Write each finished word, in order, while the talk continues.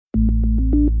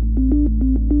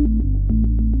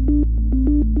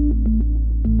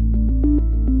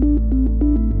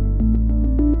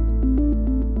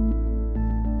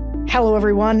Hello,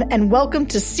 everyone, and welcome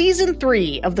to Season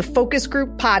 3 of the Focus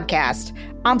Group podcast.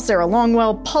 I'm Sarah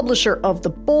Longwell, publisher of The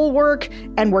Bulwark,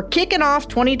 and we're kicking off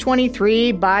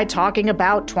 2023 by talking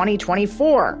about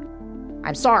 2024.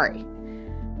 I'm sorry.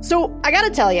 So, I gotta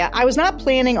tell you, I was not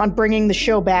planning on bringing the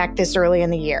show back this early in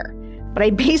the year, but I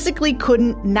basically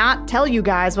couldn't not tell you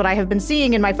guys what I have been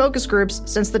seeing in my focus groups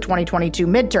since the 2022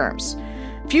 midterms.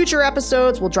 Future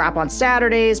episodes will drop on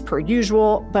Saturdays, per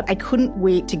usual, but I couldn't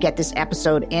wait to get this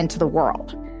episode into the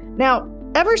world. Now,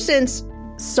 ever since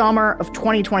summer of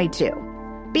 2022,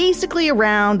 basically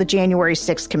around the January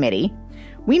 6th committee,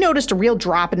 we noticed a real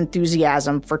drop in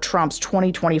enthusiasm for Trump's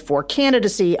 2024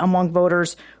 candidacy among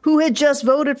voters who had just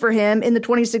voted for him in the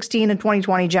 2016 and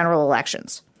 2020 general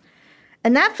elections.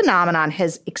 And that phenomenon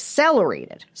has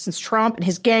accelerated since Trump and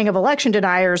his gang of election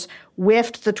deniers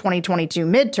whiffed the 2022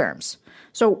 midterms.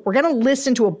 So we're going to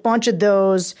listen to a bunch of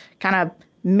those kind of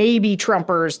maybe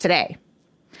Trumpers today.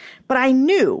 But I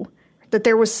knew that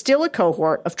there was still a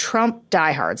cohort of Trump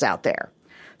diehards out there.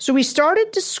 So we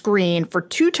started to screen for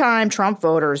two-time Trump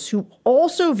voters who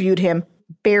also viewed him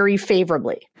very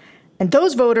favorably. And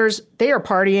those voters, they are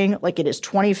partying like it is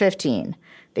 2015.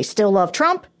 They still love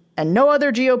Trump, and no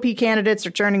other GOP candidates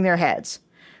are turning their heads.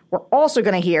 We're also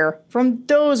going to hear from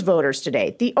those voters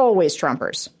today, the always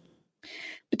Trumpers.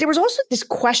 But there was also this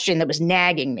question that was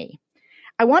nagging me.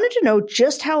 I wanted to know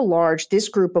just how large this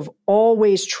group of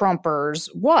always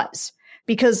Trumpers was,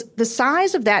 because the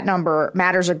size of that number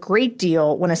matters a great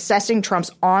deal when assessing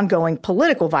Trump's ongoing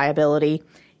political viability,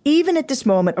 even at this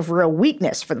moment of real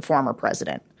weakness for the former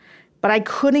president. But I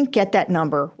couldn't get that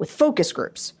number with focus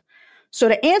groups. So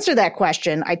to answer that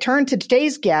question, I turned to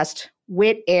today's guest,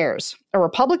 Whit, Ayres, a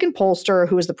Republican pollster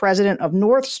who is the president of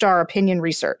North Star Opinion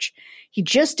Research. He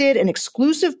just did an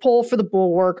exclusive poll for the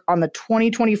Bulwark on the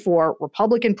 2024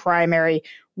 Republican primary.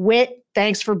 Whit,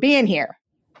 thanks for being here.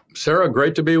 Sarah,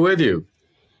 great to be with you.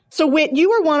 So, Whit, you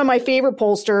are one of my favorite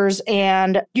pollsters,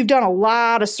 and you've done a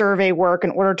lot of survey work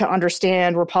in order to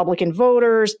understand Republican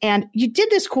voters. And you did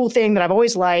this cool thing that I've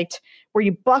always liked, where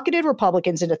you bucketed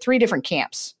Republicans into three different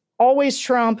camps: always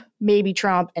Trump, maybe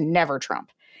Trump, and never Trump.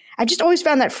 I just always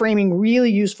found that framing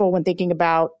really useful when thinking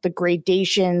about the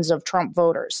gradations of Trump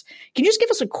voters. Can you just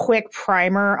give us a quick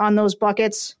primer on those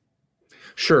buckets?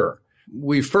 Sure.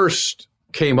 We first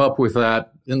came up with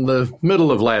that in the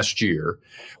middle of last year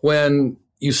when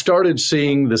you started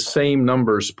seeing the same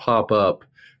numbers pop up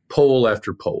poll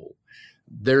after poll.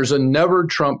 There's a never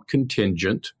Trump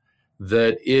contingent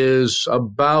that is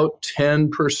about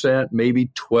 10%, maybe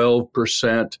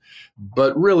 12%,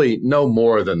 but really no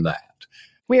more than that.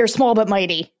 We are small but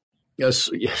mighty. Yes,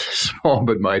 small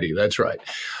but mighty. That's right.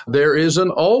 There is an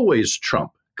always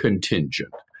Trump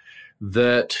contingent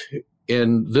that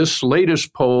in this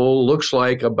latest poll looks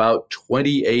like about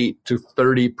 28 to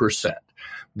 30%.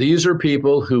 These are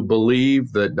people who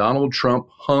believe that Donald Trump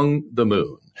hung the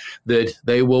moon, that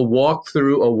they will walk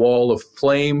through a wall of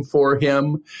flame for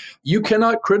him. You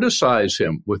cannot criticize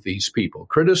him with these people.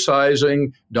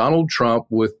 Criticizing Donald Trump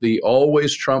with the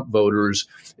always Trump voters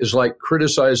is like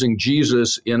criticizing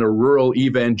Jesus in a rural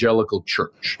evangelical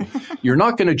church. You're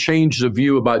not going to change the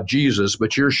view about Jesus,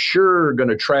 but you're sure going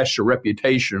to trash the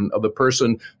reputation of the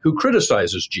person who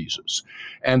criticizes Jesus.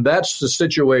 And that's the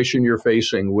situation you're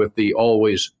facing with the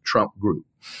always Trump group.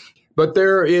 But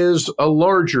there is a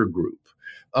larger group,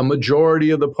 a majority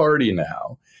of the party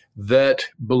now, that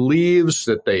believes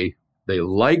that they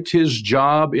liked his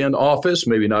job in office,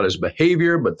 maybe not his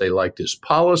behavior, but they liked his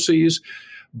policies,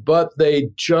 but they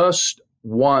just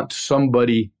want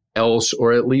somebody else,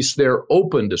 or at least they're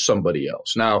open to somebody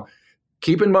else. Now,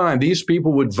 keep in mind, these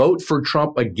people would vote for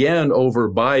Trump again over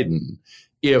Biden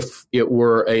if it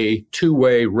were a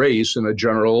two-way race in a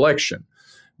general election.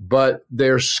 But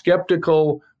they're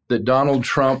skeptical that Donald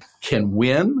Trump can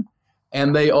win.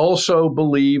 And they also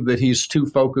believe that he's too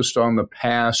focused on the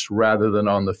past rather than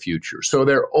on the future. So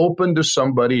they're open to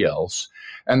somebody else.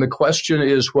 And the question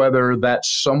is whether that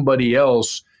somebody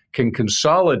else can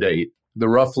consolidate the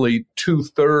roughly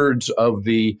 2/3 of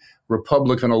the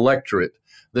Republican electorate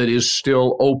that is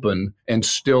still open and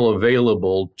still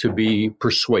available to be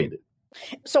persuaded.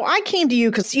 So I came to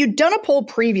you because you'd done a poll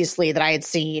previously that I had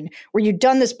seen where you'd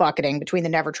done this bucketing between the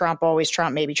never Trump, always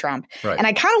Trump, maybe Trump. Right. And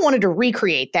I kind of wanted to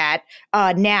recreate that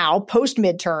now, post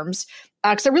midterms,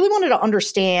 because I really wanted to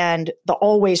understand the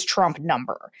always Trump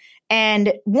number.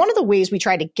 And one of the ways we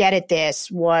tried to get at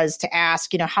this was to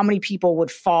ask, how many people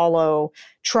would follow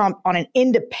Trump on an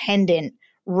independent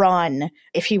run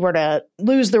if he were to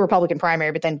lose the Republican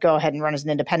primary, but then go ahead and run as an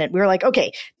independent. We were like,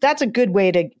 okay, that's a good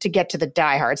way to get to the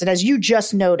diehards. And as you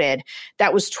just noted,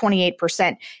 that was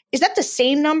 28%. Is that the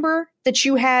same number that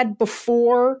you had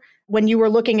before when you were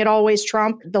looking at Always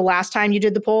Trump the last time you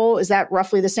did the poll? Is that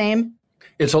roughly the same?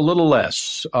 It's a little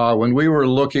less. When we were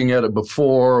looking at it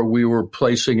before, we were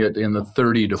placing it in the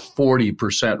 30 to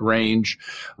 40% range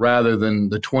rather than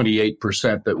the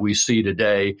 28% that we see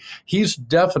today. He's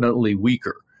definitely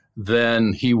weaker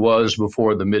than he was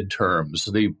before the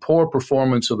midterms. The poor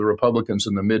performance of the Republicans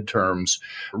in the midterms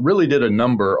really did a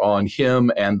number on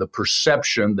him and the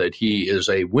perception that he is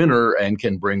a winner and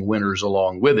can bring winners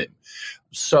along with him.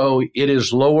 So it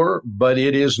is lower, but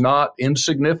it is not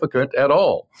insignificant at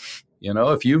all. You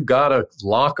know, if you've got a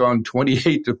lock on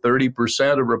 28 to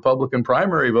 30% of Republican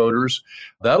primary voters,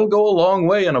 that'll go a long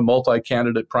way in a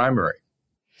multi-candidate primary.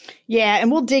 Yeah,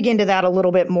 and we'll dig into that a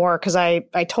little bit more because I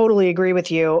totally agree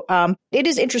with you. It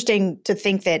is interesting to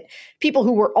think that people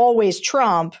who were always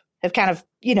Trump have kind of,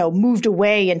 moved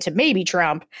away into maybe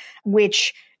Trump,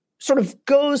 which sort of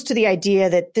goes to the idea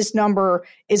that this number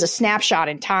is a snapshot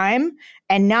in time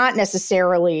and not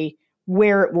necessarily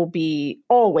where it will be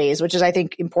always, which is, I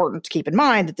think, important to keep in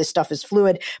mind that this stuff is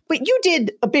fluid. But you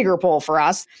did a bigger poll for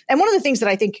us. And one of the things that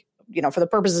I think, for the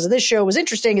purposes of this show was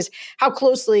interesting is how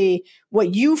closely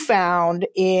what you found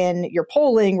in your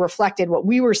polling reflected what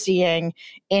we were seeing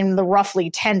in the roughly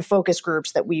 10 focus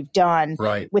groups that we've done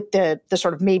with the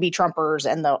sort of maybe Trumpers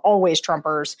and the always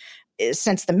Trumpers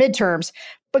since the midterms.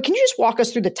 But can you just walk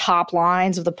us through the top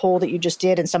lines of the poll that you just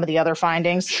did and some of the other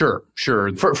findings? Sure.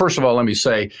 First of all, let me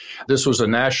say this was a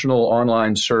national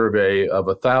online survey of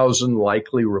 1,000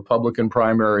 likely Republican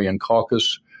primary and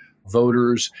caucus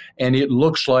voters, and it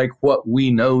looks like what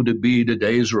we know to be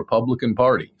today's Republican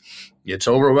Party. It's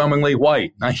overwhelmingly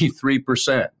white,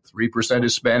 93%, 3%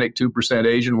 Hispanic, 2%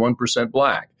 Asian, 1%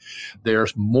 Black.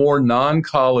 There's more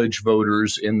non-college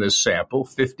voters in this sample,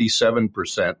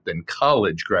 57%, than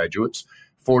college graduates,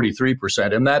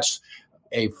 43%. And that's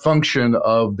a function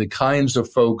of the kinds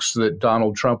of folks that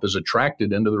Donald Trump has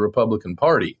attracted into the Republican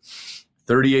Party.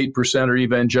 38% are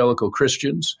evangelical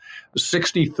Christians.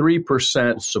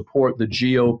 63% support the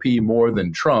GOP more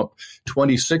than Trump.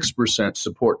 26%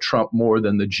 support Trump more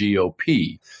than the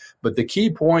GOP. But the key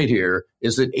point here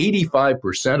is that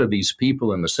 85% of these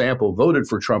people in the sample voted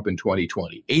for Trump in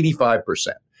 2020. 85%.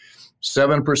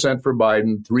 7% for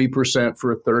Biden, 3%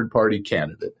 for a third-party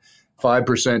candidate.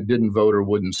 5% didn't vote or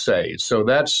wouldn't say. So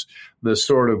that's the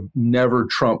sort of never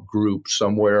Trump group,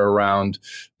 somewhere around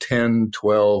 10,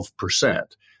 12%.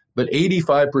 But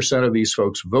 85% of these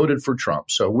folks voted for Trump.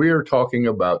 So we're talking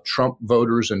about Trump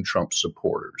voters and Trump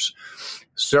supporters.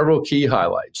 Several key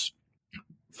highlights.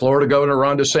 Florida Governor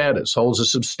Ron DeSantis holds a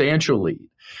substantial lead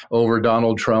over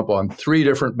Donald Trump on 3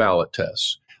 different ballot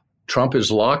tests. Trump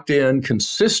is locked in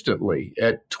consistently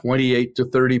at 28 to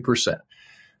 30%.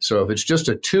 So if it's just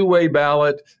a 2-way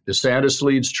ballot, DeSantis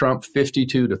leads Trump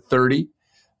 52 to 30.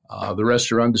 The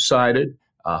rest are undecided.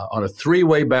 On a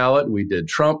 3-way ballot, we did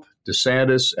Trump,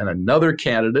 DeSantis, and another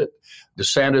candidate.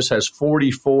 DeSantis has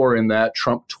 44 in that,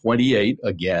 Trump 28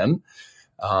 again.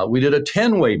 We did a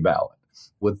 10-way ballot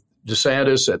with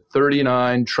DeSantis at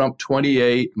 39, Trump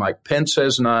 28, Mike Pence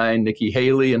has 9, Nikki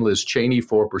Haley and Liz Cheney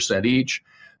 4% each,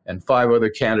 and 5 other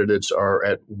candidates are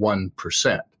at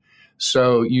 1%.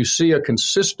 So you see a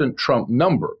consistent Trump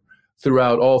number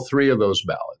throughout all 3 of those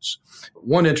ballots.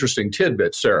 One interesting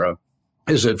tidbit, Sarah,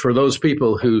 is that for those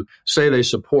people who say they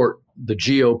support the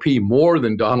GOP more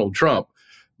than Donald Trump,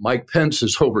 Mike Pence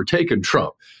has overtaken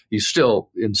Trump. He's still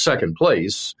in second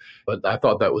place, but I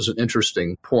thought that was an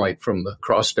interesting point from the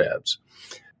crosstabs.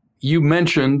 You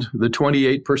mentioned the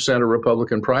 28% of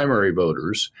Republican primary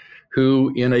voters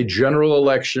who, in a general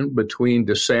election between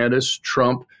DeSantis,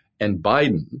 Trump, and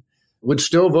Biden, would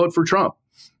still vote for Trump.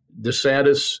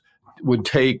 DeSantis would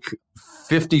take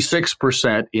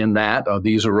 56% in that.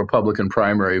 These are Republican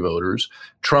primary voters.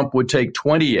 Trump would take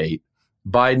 28.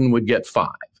 Biden would get 5.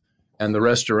 And the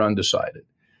rest are undecided.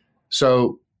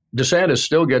 So DeSantis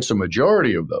still gets a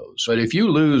majority of those. But if you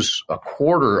lose a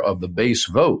quarter of the base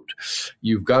vote,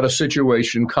 you've got a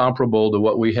situation comparable to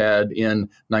what we had in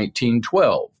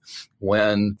 1912,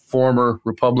 when former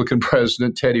Republican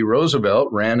President Teddy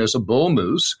Roosevelt ran as a bull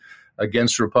moose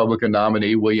against Republican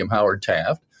nominee William Howard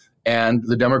Taft, and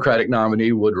the Democratic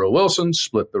nominee Woodrow Wilson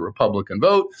split the Republican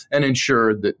vote and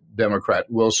ensured that Democrat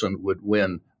Wilson would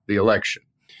win the election.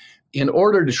 In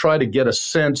order to try to get a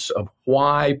sense of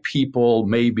why people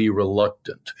may be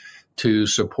reluctant to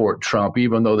support Trump,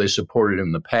 even though they supported him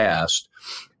in the past,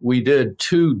 we did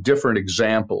 2 different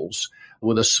examples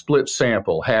with a split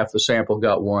sample. Half the sample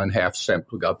got one, half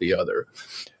sample got the other.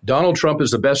 Donald Trump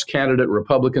is the best candidate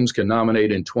Republicans can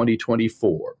nominate in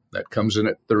 2024. That comes in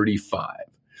at 35.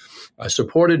 I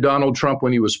supported Donald Trump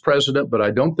when he was president, but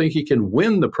I don't think he can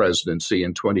win the presidency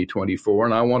in 2024,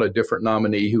 and I want a different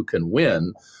nominee who can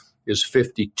win, is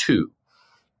 52.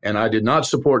 And I did not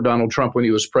support Donald Trump when he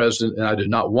was president, and I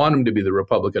did not want him to be the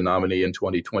Republican nominee in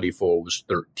 2024, was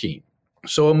 13.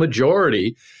 So a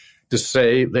majority to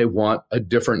say they want a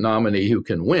different nominee who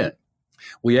can win.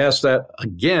 We asked that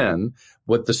again,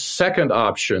 but the second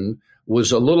option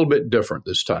was a little bit different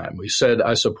this time. We said,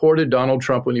 I supported Donald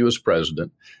Trump when he was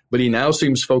president, but he now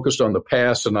seems focused on the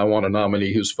past, and I want a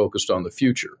nominee who's focused on the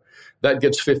future. That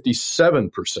gets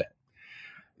 57%.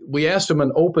 We asked him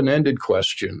an open-ended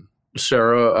question,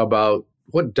 Sarah, about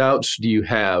what doubts do you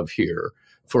have here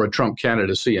for a Trump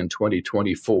candidacy in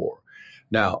 2024?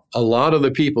 Now, a lot of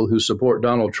the people who support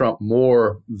Donald Trump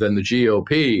more than the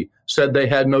GOP said they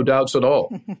had no doubts at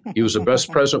all. He was the best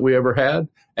president we ever had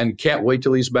and can't wait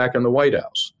till he's back in the White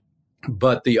House.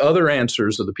 But the other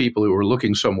answers of the people who were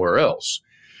looking somewhere else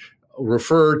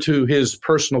refer to his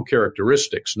personal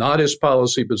characteristics, not his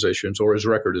policy positions or his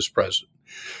record as president.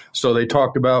 So they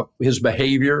talked about his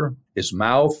behavior, his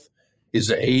mouth,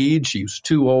 his age. He was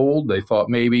too old. They thought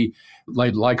maybe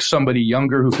like somebody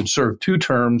younger who could serve 2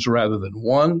 terms rather than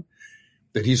 1,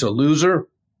 that he's a loser,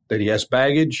 that he has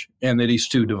baggage, and that he's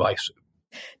too divisive.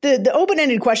 The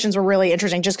open-ended questions were really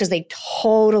interesting just because they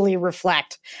totally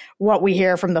reflect what we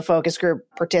hear from the focus group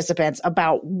participants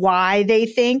about why they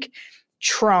think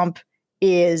Trump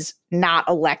is not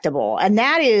electable. And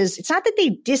that is, it's not that they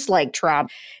dislike Trump.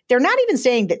 They're not even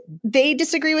saying that they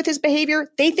disagree with his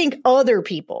behavior. They think other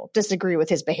people disagree with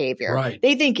his behavior. Right.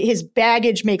 They think his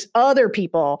baggage makes other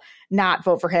people not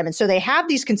vote for him. And so they have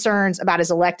these concerns about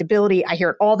his electability. I hear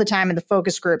it all the time in the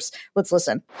focus groups. Let's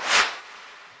listen.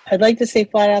 I'd like to say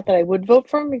flat out that I would vote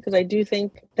for him because I do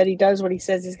think that he does what he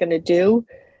says he's going to do.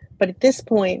 But at this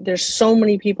point, there's so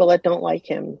many people that don't like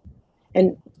him.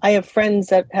 And I have friends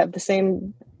that have the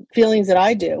same feelings that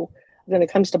I do when it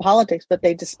comes to politics, but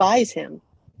they despise him.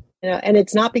 You know, and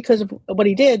it's not because of what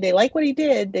he did. They like what he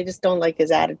did. They just don't like his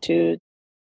attitude.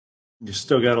 You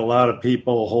still got a lot of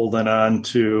people holding on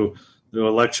to the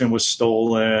election was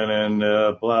stolen and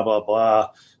blah, blah,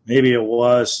 blah. Maybe it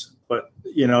was, but,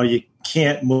 you know, you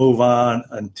can't move on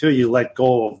until you let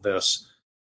go of this.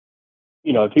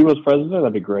 You know, if he was president,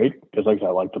 that'd be great because I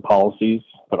like the policies.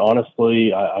 But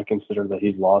honestly, I consider that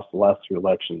he's lost the last 2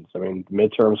 elections. I mean,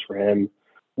 midterms for him,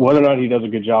 whether or not he does a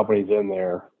good job when he's in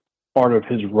there, part of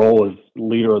his role as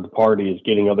leader of the party is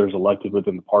getting others elected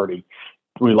within the party.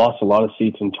 We lost a lot of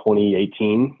seats in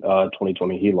 2018.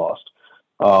 2020, he lost.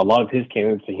 A lot of his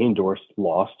candidates that he endorsed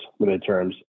lost the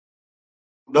midterms.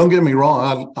 Don't get me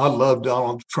wrong. I love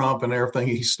Donald Trump and everything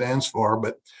he stands for.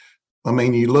 But, I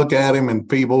mean, you look at him and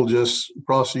people just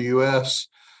across the U.S.,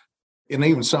 and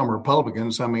even some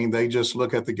Republicans, I mean, they just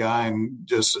look at the guy and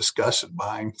just disgusted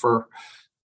by him for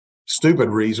stupid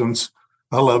reasons.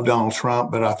 I love Donald Trump,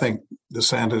 but I think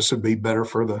DeSantis would be better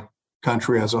for the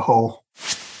country as a whole.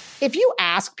 If you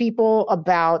ask people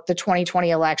about the 2020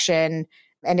 election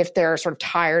and if they're sort of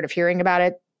tired of hearing about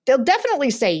it, they'll definitely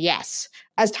say yes.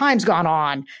 As time's gone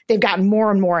on, they've gotten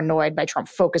more and more annoyed by Trump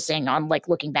focusing on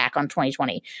looking back on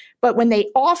 2020. But when they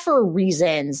offer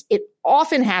reasons, it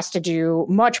often has to do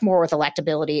much more with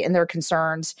electability and their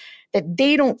concerns that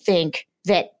they don't think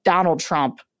that Donald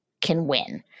Trump can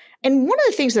win. And one of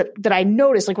the things that I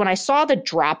noticed, when I saw the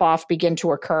drop-off begin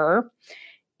to occur,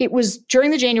 it was during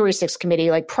the January 6th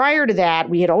committee. Prior to that,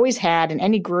 we had always had in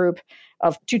any group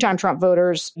of 2-time Trump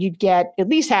voters, you'd get at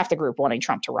least half the group wanting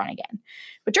Trump to run again.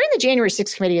 But during the January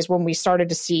 6th committee is when we started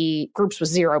to see groups with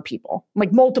 0 people,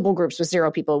 multiple groups with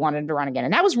 0 people who wanted to run again.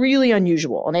 And that was really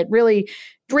unusual. And it really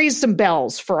raised some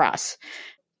bells for us.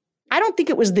 I don't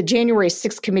think it was the January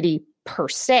 6th committee per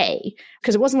se,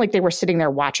 because it wasn't like they were sitting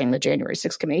there watching the January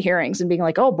 6th committee hearings and being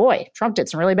like, oh boy, Trump did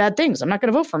some really bad things. I'm not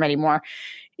going to vote for him anymore.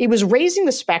 It was raising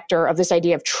the specter of this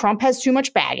idea of Trump has too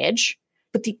much baggage.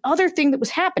 But the other thing that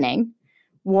was happening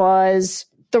was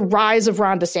the rise of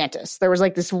Ron DeSantis. There was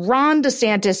this Ron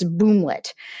DeSantis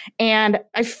boomlet. And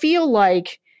I feel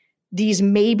like these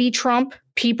maybe Trump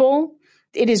people,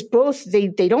 it is both, they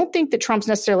don't think that Trump's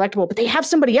necessarily electable, but they have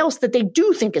somebody else that they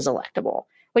do think is electable.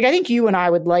 I think you and I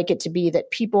would like it to be that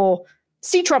people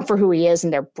see Trump for who he is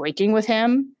and they're breaking with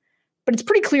him. But it's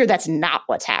pretty clear that's not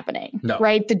what's happening,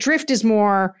 right? The drift is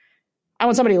more, I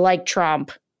want somebody like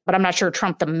Trump, but I'm not sure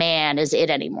Trump the man is it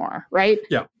anymore, right?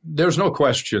 Yeah, there's no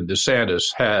question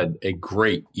DeSantis had a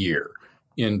great year.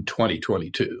 in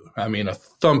 2022. I mean, a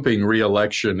thumping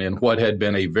reelection in what had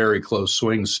been a very close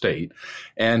swing state.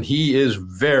 And he is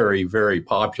very, very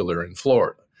popular in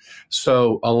Florida.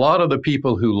 So a lot of the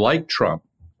people who like Trump,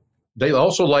 they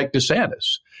also like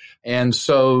DeSantis. And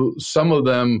so some of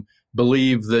them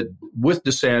believe that with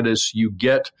DeSantis, you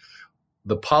get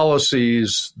the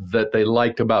policies that they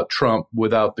liked about Trump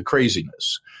without the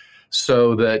craziness,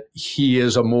 so that he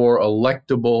is a more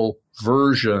electable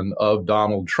version of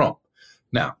Donald Trump.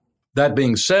 Now, that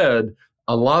being said,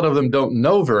 a lot of them don't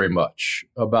know very much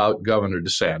about Governor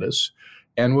DeSantis,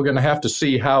 and we're going to have to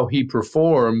see how he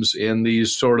performs in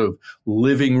these sort of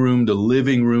living room to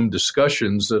living room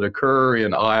discussions that occur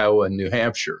in Iowa and New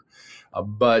Hampshire.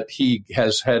 But he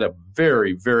has had a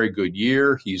very, very good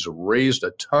year. He's raised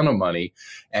a ton of money,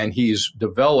 and he's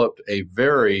developed a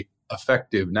very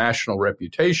effective national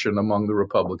reputation among the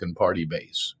Republican Party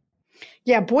base.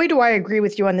 Yeah, boy, do I agree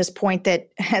with you on this point that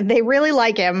they really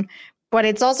like him, but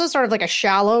it's also sort of like a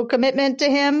shallow commitment to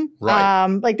him. Right.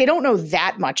 Like they don't know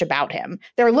that much about him.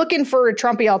 They're looking for a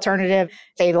Trumpy alternative.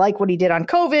 They like what he did on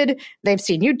COVID. They've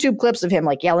seen YouTube clips of him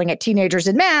like yelling at teenagers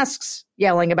in masks,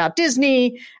 yelling about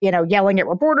Disney, yelling at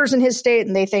reporters in his state.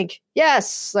 And they think,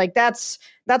 yes, like that's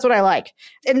what I like.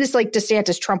 And this like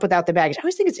DeSantis, Trump without the baggage. I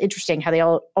always think it's interesting how they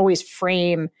always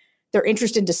frame their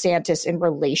interest in DeSantis in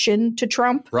relation to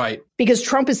Trump. Right. Because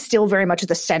Trump is still very much at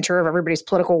the center of everybody's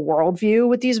political worldview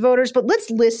with these voters. But let's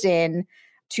listen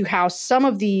to how some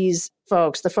of these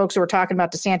folks, the folks who are talking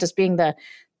about DeSantis being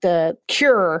the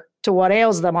cure to what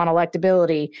ails them on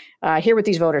electability, hear what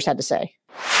these voters had to say.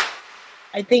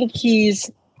 I think he's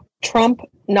Trump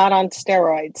not on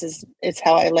steroids is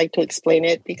how I like to explain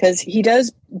it, because he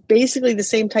does basically the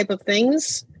same type of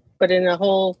things, but in a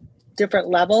whole different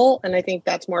level. And I think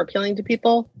that's more appealing to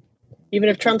people. Even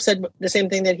if Trump said the same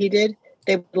thing that he did,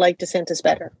 they would like DeSantis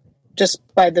better, just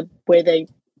by the way they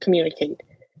communicate.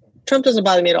 Trump doesn't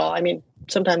bother me at all. I mean,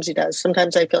 sometimes he does.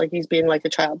 Sometimes I feel like he's being like a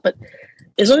child. But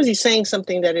as long as he's saying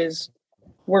something that is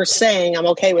worth saying, I'm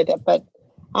okay with it. But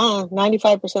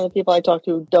 95% of the people I talk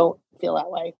to don't feel that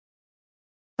way.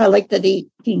 I like that he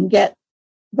can get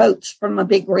votes from a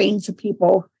big range of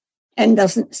people and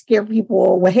doesn't scare people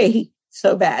away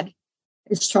so bad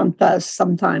as Trump does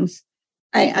sometimes.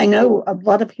 I know a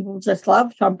lot of people just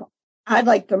love Trump. I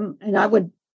like him and I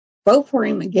would vote for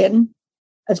him again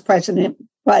as president,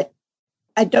 but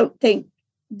I don't think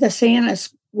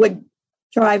DeSantis would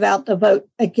drive out the vote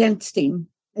against him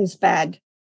as bad.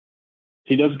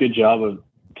 He does a good job of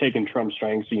taking Trump's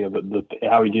strengths,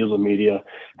 how he deals with media,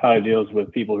 how he deals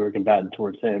with people who are combatant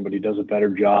towards him, but he does a better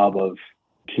job of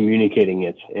communicating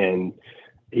it. And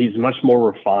he's much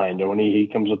more refined. And when he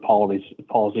comes with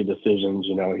policy decisions,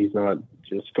 he's not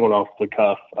just going off the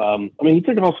cuff. He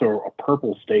took also a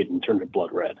purple state and turned it blood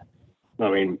red.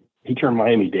 He turned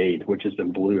Miami-Dade, which has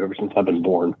been blue ever since I've been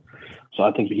born. So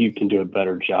I think he can do a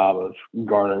better job of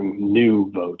garnering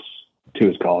new votes to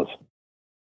his cause.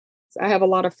 I have a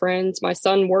lot of friends. My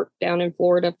son worked down in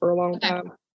Florida for a long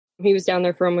time. He was down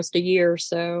there for almost a year.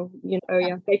 So,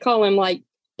 they call him like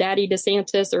Daddy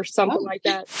DeSantis or something like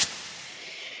that.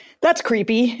 That's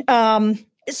creepy.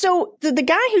 So the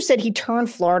guy who said he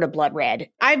turned Florida blood red,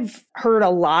 I've heard a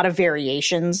lot of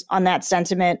variations on that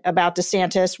sentiment about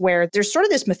DeSantis, where there's sort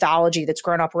of this mythology that's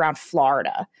grown up around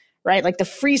Florida, right? Like the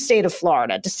free state of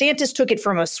Florida. DeSantis took it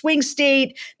from a swing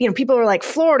state. People are like,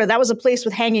 Florida, that was a place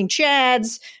with hanging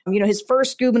chads. His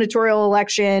first gubernatorial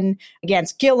election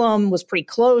against Gillum was pretty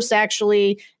close,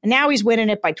 actually. And now he's winning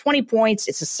it by 20 points.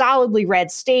 It's a solidly red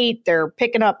state. They're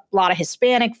picking up a lot of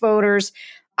Hispanic voters.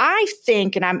 I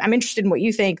think, and I'm interested in what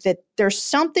you think, that there's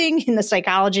something in the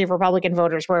psychology of Republican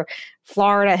voters where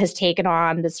Florida has taken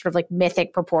on this sort of like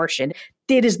mythic proportion.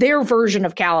 It is their version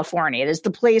of California. It is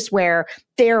the place where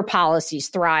their policies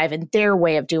thrive and their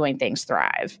way of doing things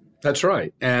thrive. That's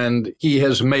right. And he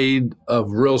has made a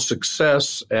real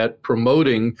success at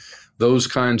promoting those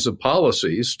kinds of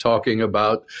policies, talking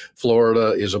about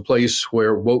Florida is a place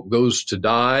where woke goes to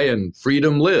die and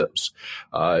freedom lives.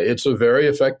 It's a very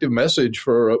effective message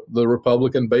for the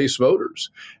Republican base voters.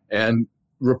 And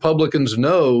Republicans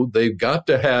know they've got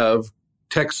to have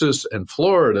Texas and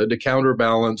Florida to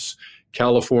counterbalance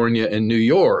California and New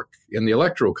York in the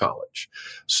Electoral College.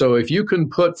 So if you can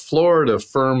put Florida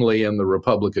firmly in the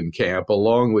Republican camp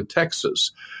along with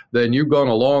Texas, then you've gone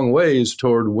a long ways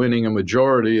toward winning a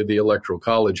majority of the Electoral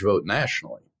College vote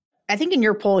nationally. I think in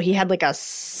your poll, he had like a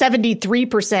 73%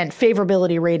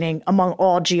 favorability rating among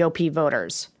all GOP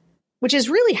voters, which is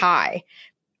really high.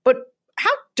 But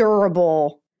how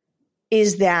durable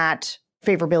is that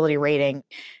favorability rating?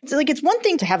 It's one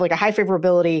thing to have like a high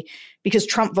favorability because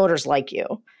Trump voters like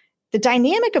you. the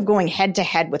dynamic of going head to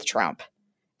head with Trump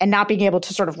and not being able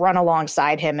to sort of run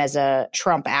alongside him as a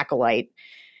Trump acolyte.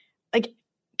 Like,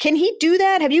 can he do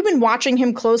that? Have you been watching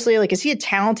him closely? Like, is he a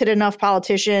talented enough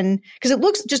politician? Because it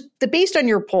looks just based on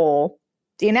your poll,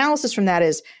 the analysis from that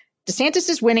is DeSantis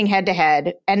is winning head to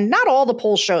head. And not all the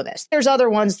polls show this. There's other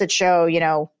ones that show,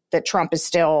 that Trump is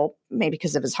still, maybe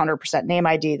because of his 100% name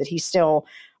ID, that he's still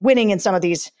winning in some of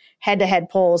these head to head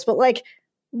polls. But like,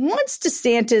 once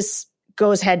DeSantis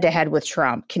goes head to head with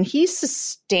Trump, can he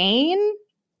sustain?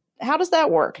 How does that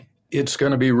work? It's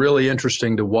going to be really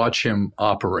interesting to watch him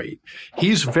operate.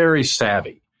 He's very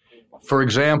savvy. For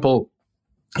example,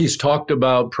 he's talked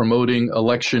about promoting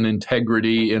election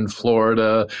integrity in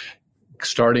Florida,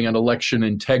 starting an election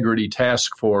integrity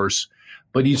task force,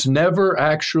 but he's never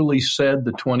actually said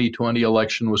the 2020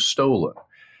 election was stolen.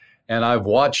 And I've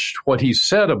watched what he's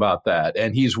said about that,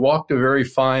 and he's walked a very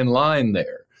fine line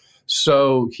there.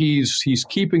 So he's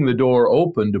keeping the door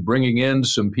open to bringing in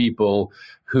some people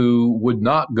who would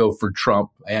not go for Trump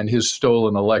and his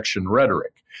stolen election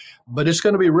rhetoric. But it's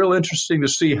going to be real interesting to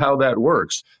see how that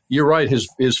works. You're right.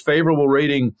 His favorable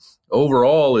rating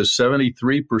overall is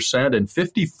 73%, and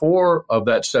 54 of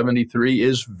that 73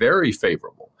 is very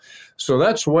favorable. So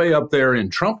that's way up there in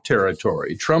Trump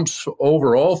territory. Trump's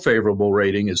overall favorable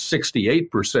rating is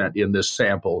 68% in this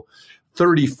sample.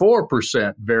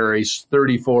 34% varies,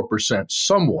 34%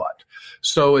 somewhat.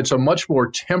 So it's a much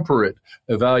more temperate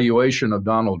evaluation of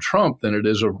Donald Trump than it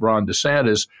is of Ron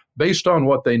DeSantis based on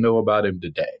what they know about him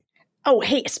today. Oh,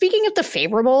 hey, speaking of the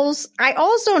favorables, I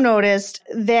also noticed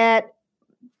that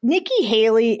Nikki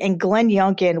Haley and Glenn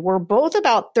Youngkin were both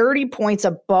about 30 points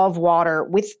above water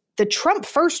with the Trump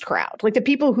first crowd, like the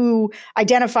people who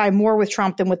identify more with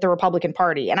Trump than with the Republican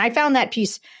Party. And I found that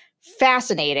piece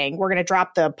fascinating. We're going to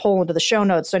drop the poll into the show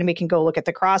notes so anybody can go look at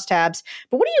the crosstabs.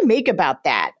 But what do you make about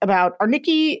that? Are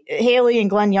Nikki Haley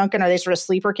and Glenn Youngkin, are they sort of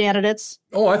sleeper candidates?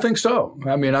 Oh, I think so.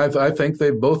 I mean, I think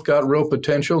they've both got real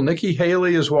potential. Nikki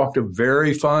Haley has walked a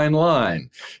very fine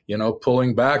line,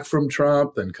 pulling back from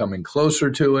Trump and coming closer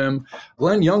to him.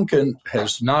 Glenn Youngkin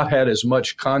has not had as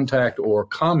much contact or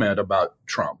comment about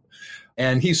Trump.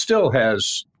 And he still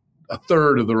has a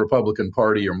third of the Republican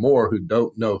Party or more who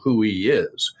don't know who he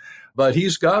is. But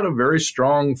he's got a very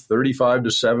strong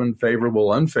 35-7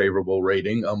 favorable, unfavorable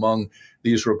rating among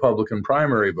these Republican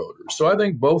primary voters. So I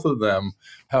think both of them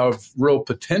have real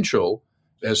potential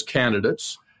as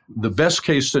candidates. The best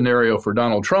case scenario for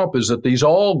Donald Trump is that these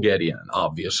all get in,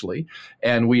 obviously.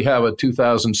 And we have a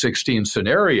 2016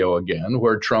 scenario again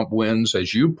where Trump wins,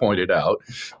 as you pointed out,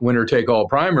 winner take all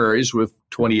primaries with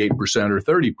 28% or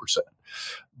 30%.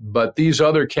 But these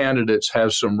other candidates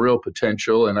have some real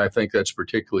potential, and I think that's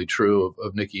particularly true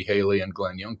of Nikki Haley and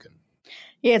Glenn Youngkin.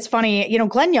 Yeah, it's funny.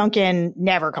 Glenn Youngkin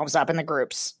never comes up in the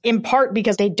groups, in part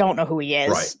because they don't know who he is.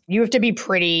 Right. You have to be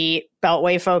pretty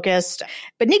Beltway focused.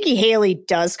 But Nikki Haley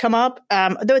does come up,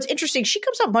 though it's interesting. She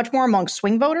comes up much more among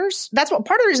swing voters. That's what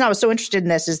part of the reason I was so interested in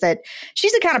this is that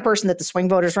she's the kind of person that the swing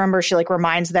voters remember. She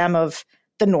reminds them of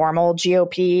the normal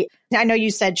GOP. I know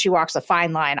you said she walks a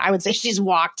fine line. I would say she's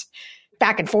walked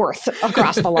back and forth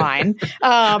across the line.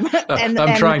 I'm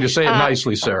trying to say it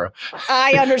nicely, Sarah.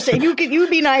 I understand. You would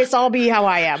be nice. I'll be how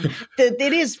I am.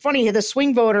 It is funny. The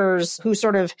swing voters who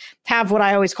sort of have what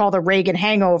I always call the Reagan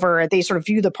hangover, they sort of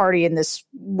view the party in this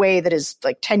way that is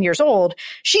 10 years old.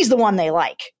 She's the one they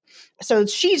like. So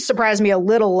she surprised me a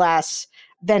little less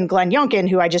than Glenn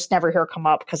Youngkin, who I just never hear come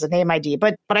up because of name ID.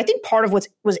 But I think part of what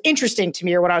was interesting to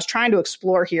me, or what I was trying to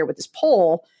explore here with this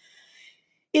poll,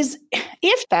 is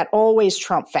if that always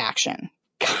Trump faction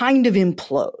kind of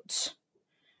implodes,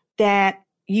 that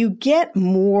you get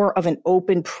more of an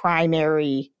open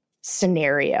primary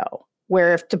scenario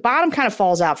where if the bottom kind of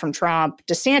falls out from Trump,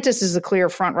 DeSantis is the clear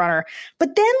front runner,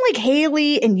 but then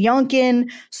Haley and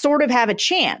Youngkin sort of have a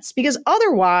chance, because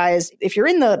otherwise, if you're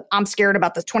in I'm scared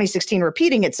about the 2016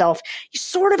 repeating itself, you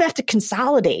sort of have to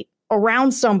consolidate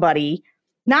around somebody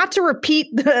not to repeat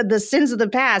the sins of the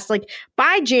past.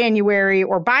 By January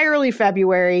or by early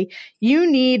February, you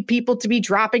need people to be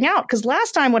dropping out. Because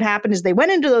last time what happened is they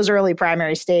went into those early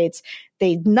primary states,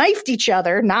 they knifed each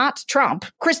other, not Trump.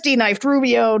 Christie knifed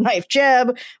Rubio, knifed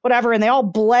Jeb, whatever, and they all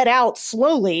bled out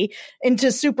slowly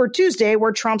into Super Tuesday,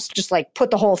 where Trump's just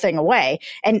put the whole thing away.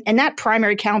 And that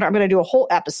primary calendar, I'm going to do a whole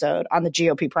episode on the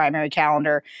GOP primary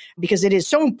calendar, because it is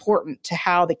so important to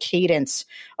how the cadence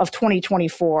of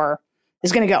 2024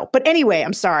 is going to go. But anyway,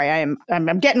 I'm sorry,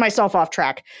 I'm getting myself off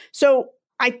track. So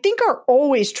I think our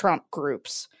always Trump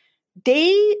groups,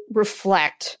 they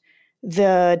reflect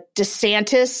the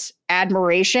DeSantis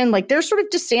admiration. Like, they're sort of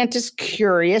DeSantis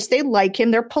curious. They like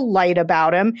him. They're polite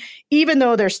about him, even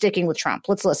though they're sticking with Trump.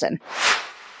 Let's listen.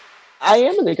 I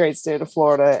am in the great state of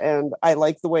Florida, and I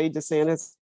like the way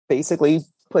DeSantis basically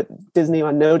put Disney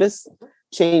on notice,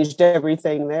 changed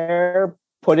everything there,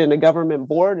 put in a government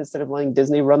board instead of letting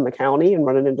Disney run the county and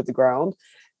run it into the ground.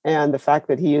 And the fact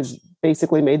that he has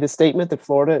basically made the statement that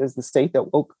Florida is the state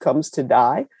that woke comes to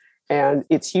die. And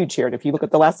it's huge here. And if you look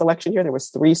at the last election here, there was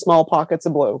 3 small pockets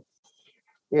of blue.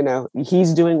 You know,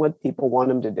 he's doing what people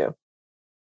want him to do.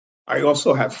 I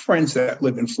also have friends that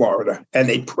live in Florida, and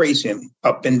they praise him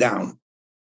up and down.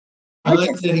 I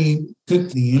like that he took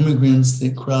the immigrants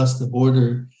that crossed the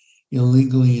border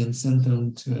illegally and sent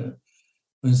them to,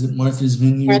 was it Martha's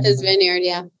Vineyard? Martha's Vineyard,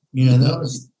 yeah. Yeah, that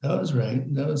was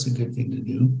right. That was a good thing to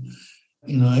do.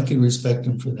 You know, I could respect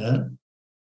him for that.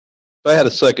 If I had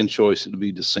a second choice, it would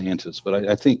be DeSantis. But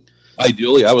I think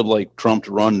ideally I would like Trump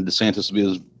to run and DeSantis to be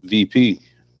his VP,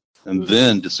 and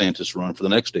then DeSantis run for the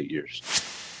next 8 years.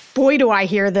 Boy, do I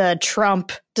hear the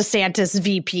Trump DeSantis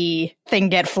VP thing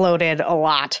get floated a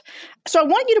lot. So I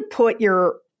want you to put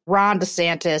your Ron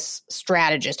DeSantis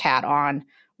strategist hat on,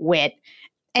 Whit,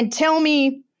 and tell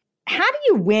me, how do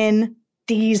you win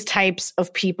these types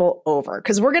of people over?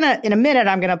 Because we're going to, in a minute,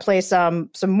 I'm going to play some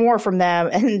more from them,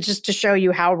 and just to show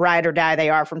you how ride or die they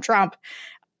are from Trump.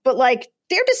 But like,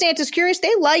 they're DeSantis curious.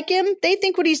 They like him. They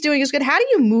think what he's doing is good. How do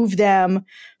you move them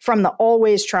from the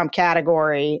always Trump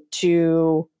category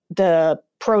to the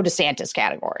pro DeSantis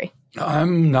category?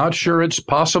 I'm not sure it's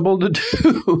possible to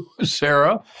do,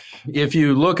 Sarah. If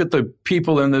you look at the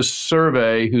people in this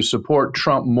survey who support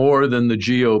Trump more than the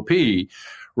GOP,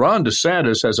 Ron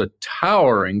DeSantis has a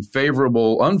towering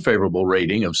unfavorable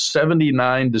rating of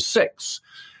 79-6.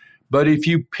 But if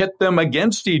you pit them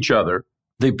against each other,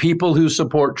 the people who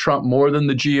support Trump more than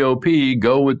the GOP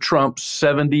go with Trump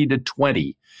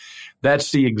 70-20.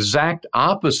 That's the exact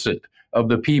opposite of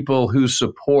the people who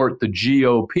support the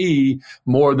GOP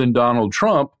more than Donald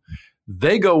Trump.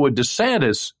 They go with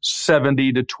DeSantis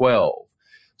 70-12.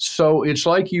 So it's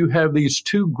like you have these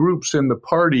two groups in the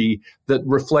party that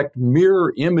reflect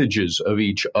mirror images of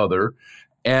each other.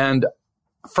 And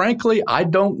frankly, I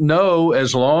don't know,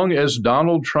 as long as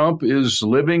Donald Trump is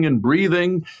living and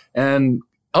breathing and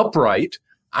upright,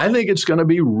 I think it's going to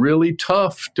be really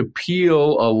tough to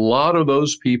peel a lot of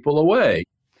those people away.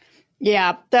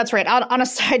 Yeah, that's right. On a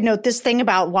side note, this thing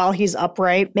about while he's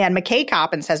upright, man, McKay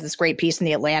Coppins has this great piece in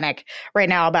The Atlantic right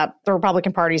now about the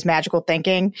Republican Party's magical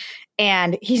thinking.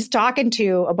 And he's talking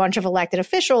to a bunch of elected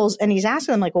officials, and he's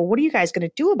asking them, like, well, what are you guys going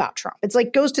to do about Trump? It's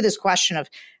like, goes to this question of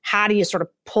how do you sort of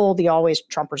pull the always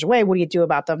Trumpers away? What do you do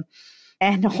about them?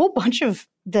 And a whole bunch of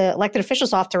the elected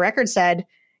officials off the record said,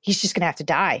 he's just going to have to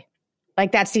die.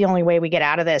 Like, that's the only way we get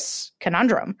out of this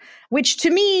conundrum, which to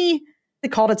me, they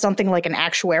called it something like an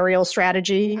actuarial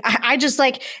strategy. I just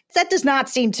like, that does not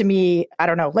seem to me, I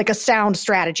don't know, like a sound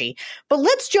strategy. But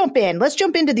let's jump in. Let's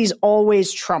jump into these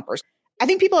always Trumpers. I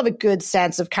think people have a good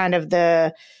sense of kind of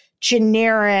the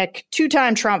generic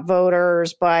two-time Trump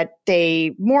voters, but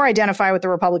they more identify with the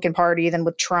Republican Party than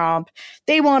with Trump.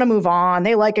 They want to move on.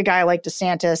 They like a guy like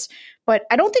DeSantis. But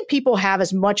I don't think people have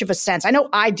as much of a sense. I know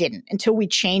I didn't until we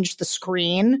changed the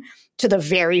screen to the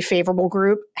very favorable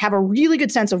group, have a really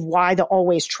good sense of why the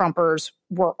always Trumpers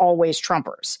were always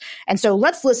Trumpers. And so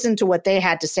let's listen to what they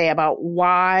had to say about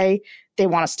why they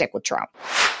want to stick with Trump.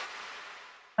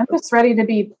 I'm just ready to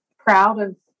be proud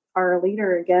of our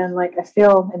leader again. Like, I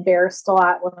feel embarrassed a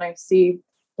lot when I see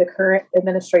the current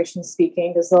administration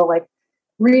speaking, because they'll like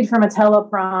read from a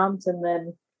teleprompt and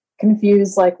then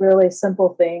confuse like really simple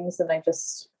things. And I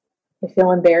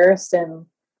feel embarrassed and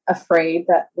afraid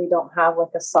that we don't have like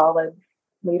a solid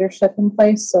leadership in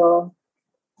place. So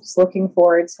just looking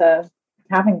forward to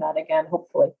having that again,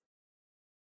 hopefully.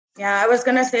 Yeah, I was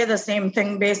going to say the same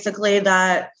thing, basically,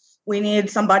 that we need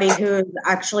somebody who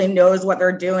actually knows what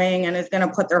they're doing and is going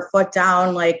to put their foot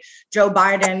down. Like, Joe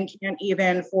Biden can't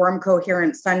even form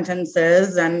coherent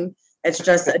sentences, and it's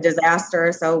just a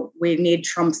disaster. So we need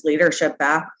Trump's leadership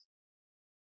back.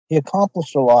 He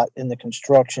accomplished a lot in the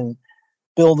construction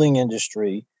building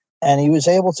industry, and he was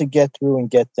able to get through and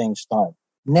get things done.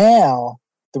 Now,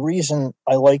 the reason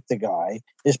I like the guy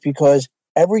is because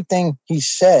everything he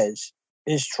says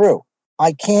is true.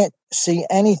 I can't see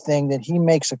anything that he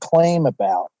makes a claim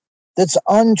about that's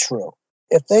untrue.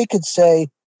 If they could say,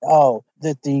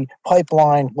 that the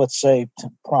pipeline, let's say,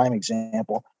 prime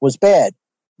example, was bad.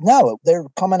 No, they're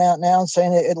coming out now and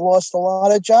saying it lost a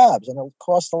lot of jobs and it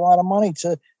cost a lot of money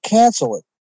to cancel it.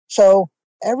 So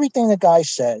everything the guy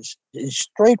says is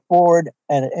straightforward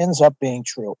and it ends up being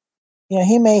true.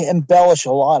 He may embellish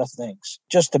a lot of things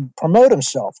just to promote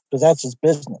himself because that's his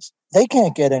business. They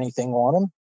can't get anything on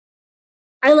him.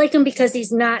 I like him because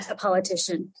he's not a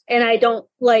politician. And I don't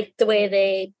like the way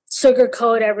they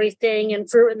sugarcoat everything and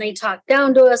when they talk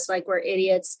down to us like we're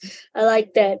idiots. I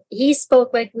like that he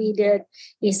spoke like we did.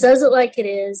 He says it like it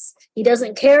is. He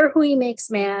doesn't care who he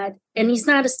makes mad. And he's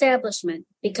not establishment,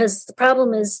 because the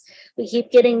problem is we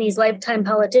keep getting these lifetime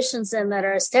politicians in that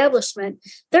are establishment.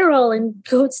 They're all in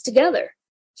cahoots together.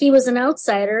 He was an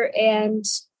outsider, and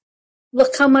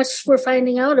look how much we're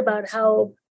finding out about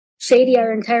how shady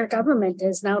our entire government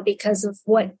is now because of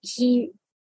what he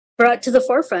brought to the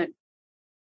forefront.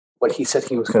 What he said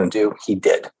he was going to do, he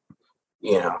did.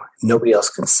 Nobody else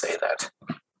can say that.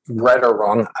 Right or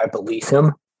wrong, I believe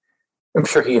him. I'm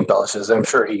sure he embellishes. I'm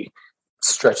sure he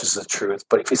stretches the truth.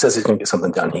 But if he says he's going to get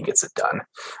something done, he gets it done.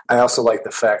 I also like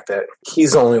the fact that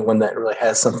he's the only one that really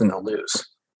has something to lose,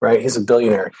 right? He's a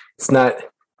billionaire. It's not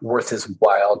worth his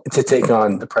while to take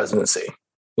on the presidency.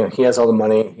 He has all the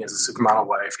money. He has a supermodel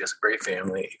wife. He has a great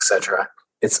family, etc.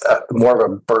 It's more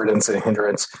of a burden and a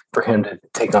hindrance for him to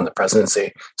take on the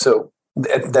presidency. So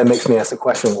that makes me ask the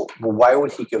question, well, why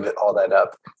would he give it all that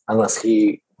up unless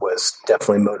he was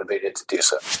definitely motivated to do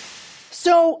so?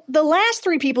 So the last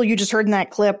three people you just heard in that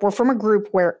clip were from a group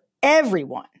where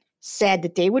everyone said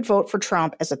that they would vote for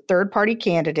Trump as a third-party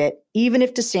candidate, even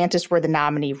if DeSantis were the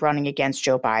nominee running against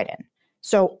Joe Biden.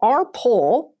 So our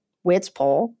poll, Whit's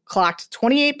poll, clocked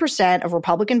 28% of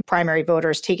Republican primary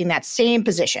voters taking that same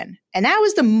position. And that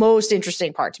was the most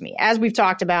interesting part to me. As we've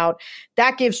talked about,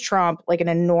 that gives Trump like an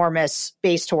enormous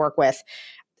base to work with.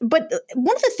 But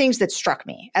one of the things that struck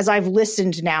me as I've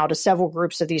listened now to several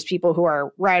groups of these people who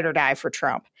are ride or die for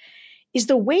Trump is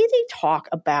the way they talk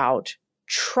about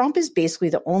Trump is basically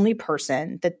the only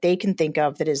person that they can think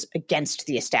of that is against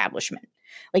the establishment.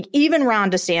 Like even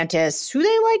Ron DeSantis, who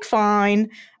they like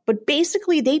fine, but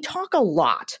basically they talk a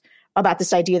lot about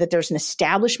this idea that there's an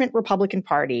establishment Republican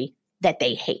Party that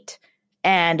they hate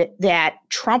and that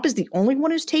Trump is the only one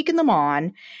who's taken them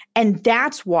on. And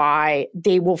that's why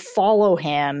they will follow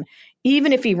him,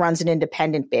 even if he runs an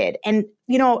independent bid. And,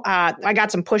 I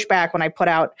got some pushback when I put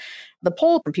out the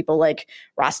poll from people like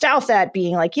Ross Douthat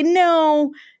being like,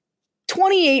 28%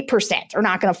 are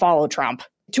not going to follow Trump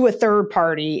to a third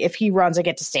party if he runs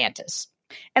against DeSantis.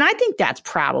 And I think that's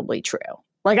probably true.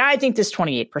 Like, I think this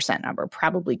 28% number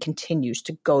probably continues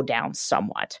to go down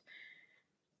somewhat.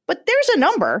 But there's a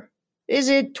number. Is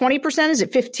it 20%? Is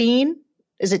it 15?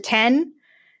 Is it 10?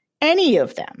 Any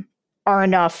of them are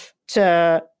enough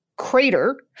to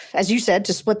crater, as you said,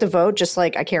 to split the vote, just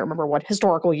like, I can't remember what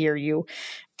historical year you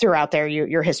threw out there.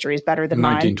 Your history is better than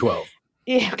 1912. Mine.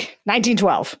 Yeah, okay.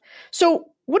 1912. So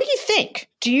what do you think?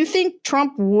 Do you think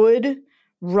Trump would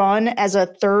run as a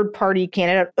third party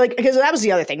candidate? Like, because that was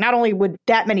the other thing. Not only would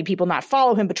that many people not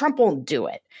follow him, but Trump won't do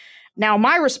it. Now,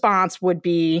 my response would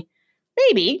be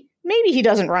maybe he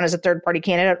doesn't run as a third party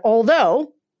candidate,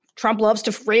 although Trump loves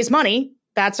to raise money.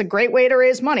 That's a great way to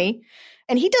raise money.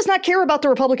 And he does not care about the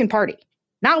Republican Party.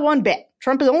 Not one bit.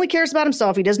 Trump only cares about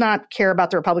himself. He does not care about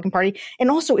the Republican Party.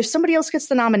 And also, if somebody else gets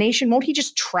the nomination, won't he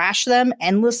just trash them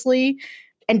endlessly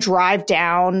and drive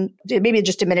down, maybe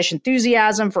just diminish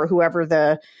enthusiasm for whoever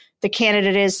the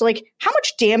candidate is? So, like, how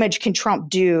much damage can Trump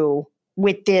do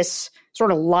with this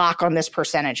sort of lock on this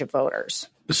percentage of voters?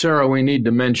 Sarah, we need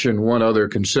to mention one other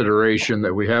consideration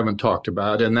that we haven't talked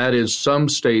about, and that is some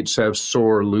states have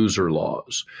sore loser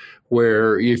laws,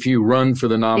 where if you run for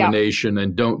the nomination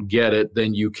and don't get it,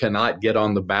 then you cannot get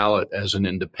on the ballot as an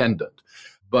independent.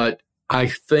 But I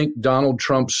think Donald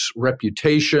Trump's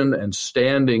reputation and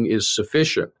standing is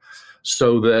sufficient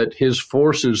so that his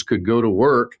forces could go to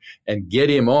work and get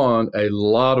him on a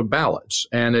lot of ballots.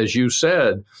 And as you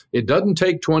said, it doesn't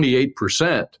take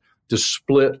 28% to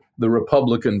split the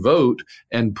Republican vote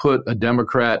and put a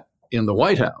Democrat in the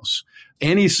White House.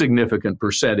 Any significant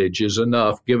percentage is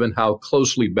enough, given how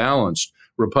closely balanced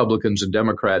Republicans and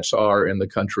Democrats are in the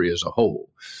country as a whole.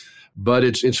 But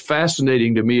it's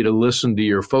fascinating to me to listen to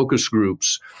your focus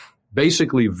groups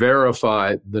basically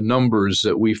verify the numbers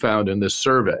that we found in this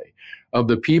survey. Of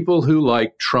the people who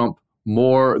like Trump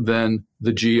more than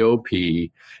the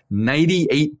GOP,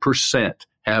 98%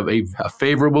 have a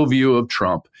favorable view of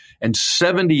Trump, and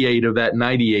 78 of that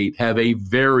 98 have a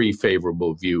very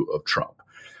favorable view of Trump.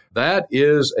 That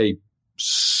is a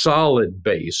solid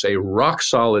base, a rock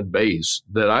solid base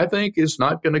that I think is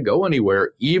not going to go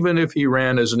anywhere, even if he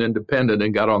ran as an independent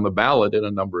and got on the ballot in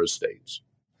a number of states.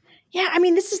 Yeah, I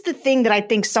mean, this is the thing that I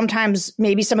think sometimes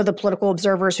maybe some of the political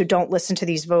observers who don't listen to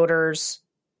these voters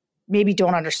maybe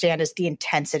don't understand is the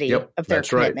intensity of their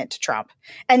commitment to Trump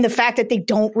and the fact that they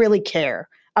don't really care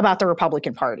about the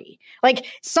Republican Party. Like,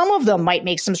 some of them might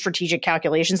make some strategic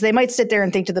calculations. They might sit there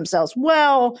and think to themselves,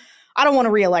 well, I don't want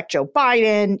to reelect Joe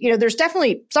Biden. There's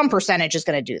definitely some percentage is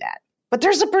going to do that. But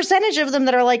there's a percentage of them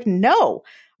that are like, no,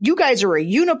 you guys are a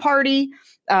uniparty.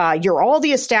 You're all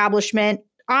the establishment.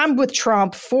 I'm with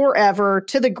Trump forever,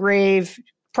 to the grave,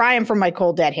 pry him from my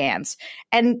cold, dead hands.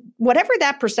 And whatever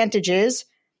that percentage is,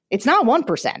 it's not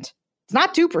 1%. It's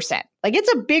not 2%. Like,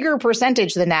 it's a bigger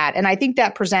percentage than that. And I think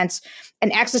that presents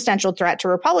an existential threat to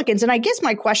Republicans. And I guess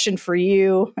my question for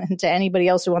you and to anybody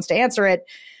else who wants to answer it,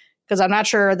 because I'm not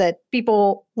sure that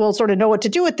people will sort of know what to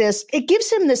do with this, it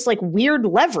gives him this like weird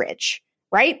leverage,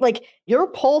 right? Like, your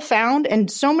poll found,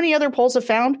 and so many other polls have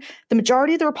found, the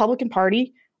majority of the Republican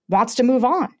Party wants to move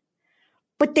on.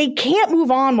 But they can't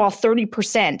move on while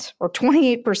 30% or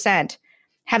 28%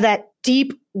 have that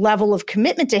deep level of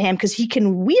commitment to him, because he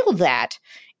can wield that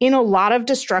in a lot of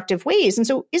destructive ways. And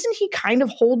so isn't he kind of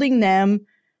holding them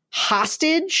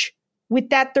hostage with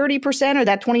that 30% or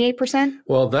that 28%?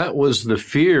 Well, that was the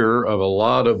fear of a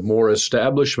lot of more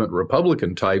establishment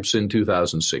Republican types in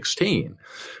 2016,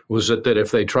 was that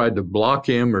if they tried to block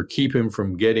him or keep him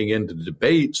from getting into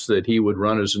debates, that he would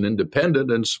run as an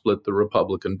independent and split the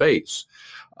Republican base.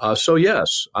 So,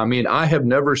 yes, I mean, I have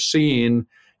never seen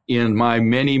in my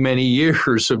many, many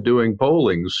years of doing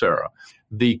polling, Sarah,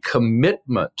 the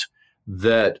commitment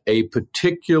that a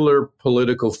particular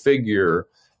political figure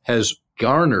has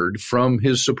garnered from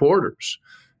his supporters.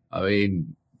 I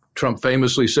mean, Trump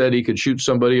famously said he could shoot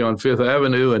somebody on Fifth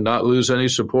Avenue and not lose any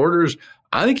supporters.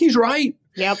 I think he's right.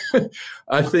 Yep.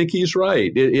 I think he's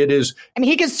right. It is. I mean,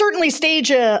 he could certainly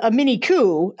stage a mini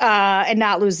coup and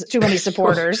not lose too many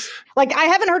supporters. Like, I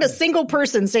haven't heard a single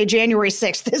person say January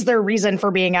 6th is their reason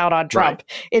for being out on Trump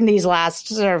in these last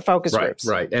focus groups.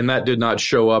 Right. And that did not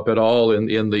show up at all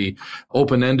in the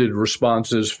open-ended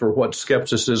responses for what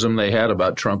skepticism they had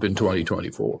about Trump in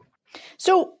 2024.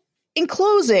 So in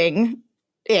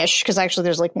closing-ish, because actually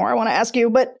there's like more I want to ask you,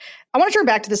 but I want to turn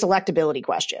back to this electability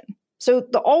question. So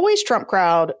the always Trump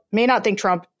crowd may not think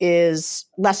Trump is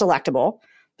less electable,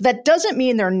 but that doesn't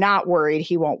mean they're not worried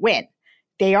he won't win.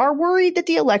 They are worried that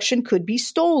the election could be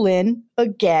stolen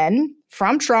again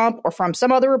from Trump or from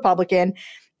some other Republican,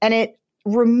 and it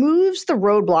removes the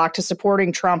roadblock to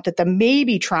supporting Trump that the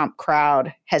maybe Trump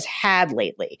crowd has had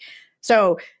lately.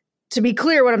 So to be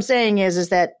clear, what I'm saying is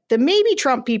that the maybe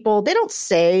Trump people, they don't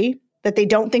say that they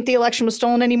don't think the election was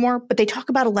stolen anymore, but they talk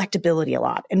about electability a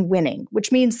lot and winning,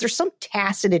 which means there's some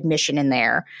tacit admission in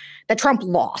there that Trump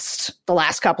lost the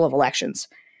last couple of elections.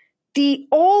 The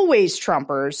always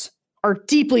Trumpers are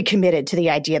deeply committed to the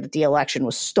idea that the election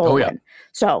was stolen. Oh, yeah.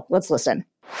 So let's listen.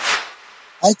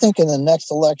 I think in the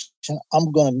next election,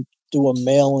 I'm going to do a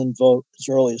mail-in vote as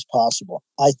early as possible.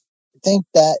 I think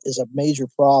that is a major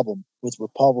problem with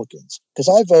Republicans, because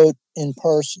I vote in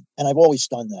person, and I've always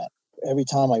done that every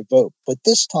time I vote. But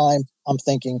this time I'm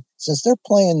thinking, since they're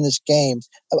playing this game,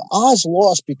 Oz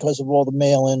lost because of all the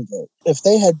mail-in vote. If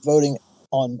they had voting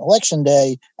on election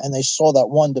day and they saw that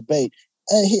one debate,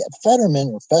 Fetterman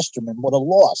or Festerman would have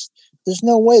lost. There's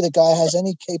no way the guy has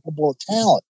any capable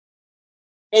talent.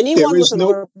 Anyone with an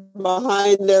R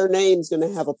behind their name is going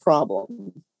to have a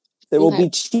problem. There will be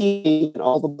cheating in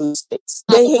all the blue states.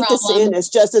 They hate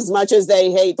DeSantis just as much as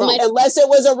they hate Trump, unless it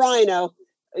was a rhino,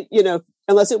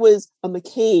 unless it was a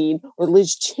McCain or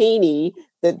Liz Cheney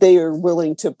that they are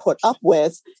willing to put up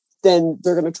with, then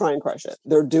they're going to try and crush it.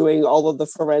 They're doing all of the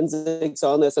forensics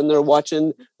on this, and they're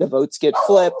watching the votes get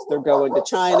flipped. They're going to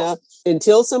China.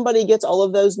 Until somebody gets all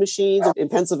of those machines. In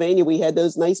Pennsylvania, we had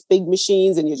those nice big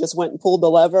machines, and you just went and pulled the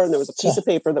lever, and there was a piece of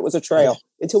paper that was a trail.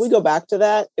 Until we go back to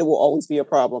that, it will always be a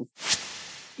problem.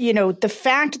 You know, the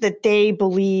fact that they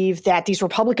believe that these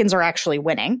Republicans are actually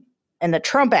winning and that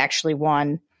Trump actually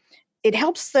won, it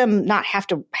helps them not have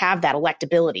to have that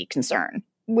electability concern,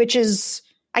 which is,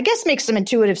 I guess, makes some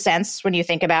intuitive sense when you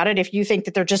think about it. If you think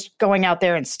that they're just going out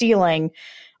there and stealing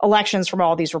elections from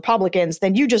all these Republicans,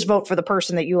 then you just vote for the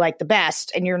person that you like the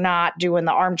best, and you're not doing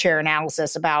the armchair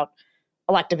analysis about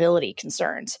electability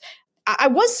concerns. I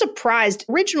was surprised.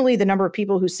 Originally, the number of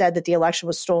people who said that the election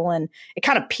was stolen, it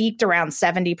kind of peaked around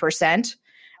 70%.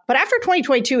 But after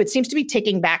 2022, it seems to be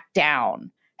ticking back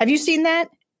down. Have you seen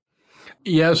that?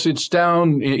 Yes, it's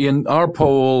down in our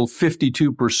poll.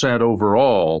 52%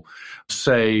 overall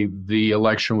say the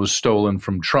election was stolen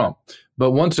from Trump.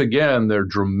 But once again, there are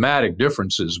dramatic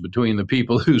differences between the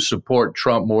people who support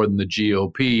Trump more than the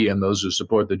GOP and those who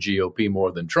support the GOP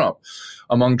more than Trump.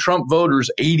 Among Trump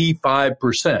voters,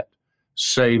 85%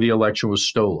 say the election was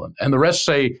stolen, and the rest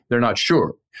say they're not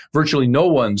sure. Virtually no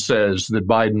one says that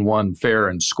Biden won fair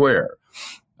and square.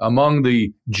 Among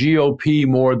the GOP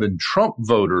more than Trump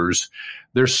voters,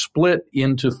 they're split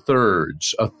into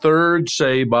thirds. A third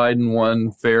say Biden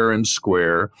won fair and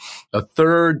square. A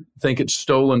third think it's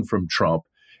stolen from Trump.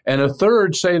 And a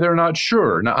third say they're not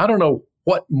sure. Now, I don't know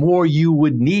what more you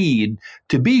would need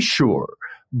to be sure,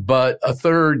 but a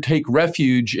third take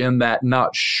refuge in that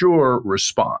not sure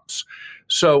response.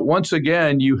 So once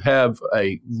again, you have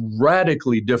a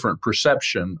radically different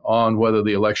perception on whether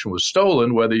the election was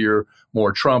stolen, whether you're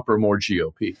more Trump or more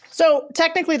GOP. So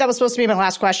technically that was supposed to be my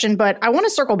last question, but I want to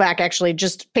circle back, actually,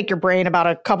 just pick your brain about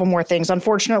a couple more things.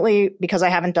 Unfortunately, because I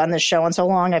haven't done this show in so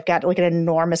long, I've got like an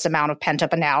enormous amount of pent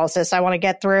up analysis I want to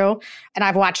get through. And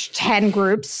I've watched 10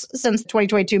 groups since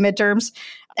 2022 midterms.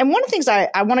 And one of the things I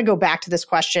want to go back to this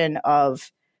question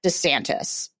of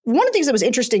DeSantis. One of the things that was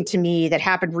interesting to me that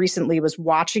happened recently was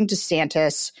watching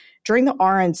DeSantis during the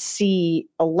RNC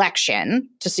election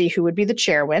to see who would be the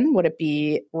chairman. Would it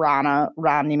be Romney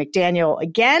McDaniel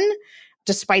again,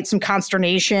 despite some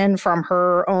consternation from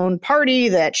her own party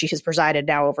that she has presided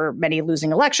now over many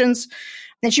losing elections?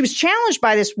 And she was challenged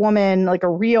by this woman, like a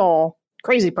real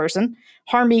crazy person,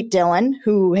 Harmeet Dillon,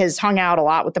 who has hung out a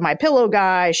lot with the MyPillow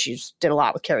guy. She's did a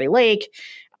lot with Carrie Lake.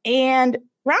 And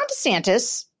Ron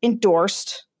DeSantis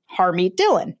endorsed Harmeet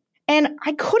Dillon. And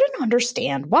I couldn't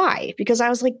understand why, because I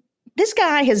was like, this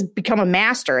guy has become a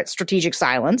master at strategic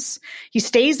silence. He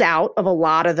stays out of a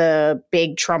lot of the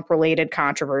big Trump-related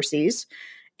controversies.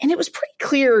 And it was pretty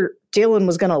clear Dillon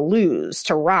was going to lose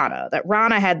to Ronna, that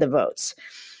Ronna had the votes.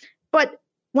 But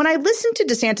when I listened to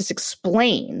DeSantis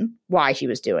explain why he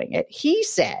was doing it, he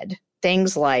said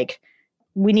things like,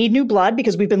 we need new blood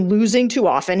because we've been losing too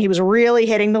often. He was really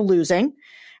hitting the losing.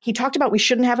 He talked about we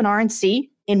shouldn't have an RNC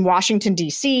in Washington,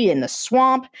 D.C., in the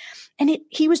swamp. And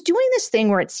he was doing this thing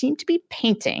where it seemed to be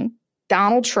painting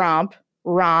Donald Trump,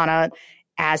 Ronna,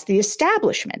 as the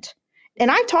establishment. And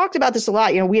I've talked about this a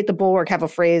lot. You know, we at the Bulwark have a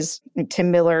phrase,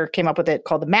 Tim Miller came up with it,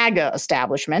 called the MAGA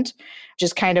establishment,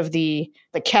 just kind of the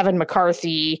Kevin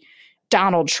McCarthy,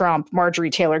 Donald Trump, Marjorie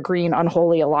Taylor Greene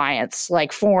unholy alliance,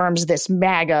 like forms this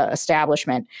MAGA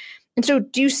establishment. And so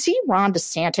do you see Ron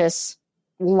DeSantis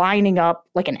lining up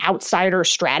like an outsider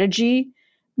strategy?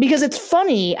 Because it's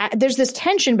funny, there's this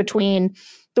tension between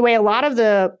the way a lot of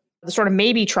the sort of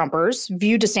maybe Trumpers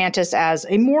view DeSantis as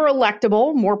a more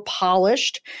electable, more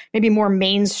polished, maybe more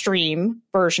mainstream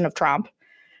version of Trump,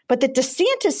 but that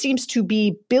DeSantis seems to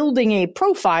be building a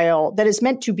profile that is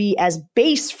meant to be as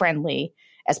base friendly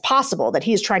as possible, that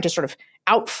he is trying to sort of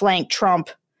outflank Trump,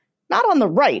 not on the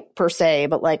right per se,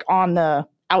 but like on the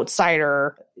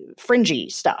outsider fringy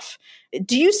stuff.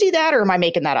 Do you see that, or am I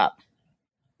making that up?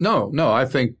 No, I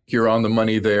think you're on the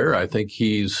money there. I think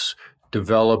he's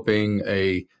developing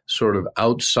a sort of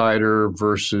outsider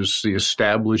versus the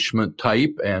establishment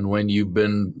type. And when you've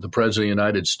been the president of the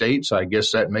United States, I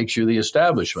guess that makes you the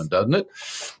establishment, doesn't it?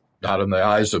 Not in the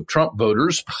eyes of Trump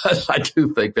voters, but I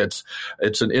do think it's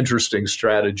an interesting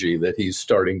strategy that he's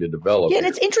starting to develop. Yeah, and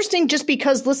it's interesting just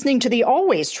because listening to the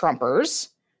always Trumpers,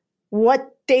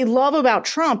 what they love about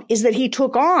Trump is that he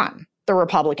took on the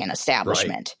Republican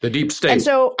establishment. Right. The deep state. And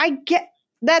so I get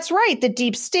that's right, the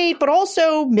deep state, but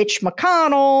also Mitch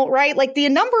McConnell, right? Like the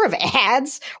number of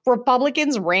ads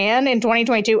Republicans ran in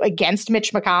 2022 against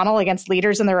Mitch McConnell, against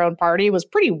leaders in their own party, was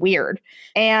pretty weird.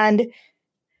 And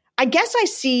I guess I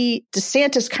see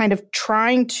DeSantis kind of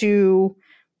trying to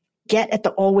get at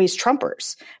the always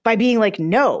Trumpers by being like,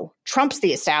 no, Trump's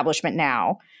the establishment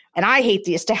now, and I hate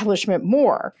the establishment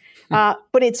more.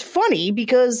 But it's funny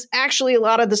because actually a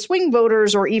lot of the swing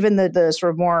voters, or even the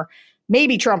sort of more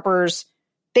maybe Trumpers,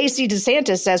 they see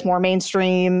DeSantis as more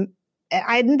mainstream.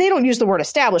 They don't use the word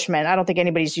establishment. I don't think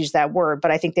anybody's used that word,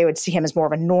 but I think they would see him as more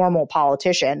of a normal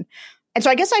politician. And so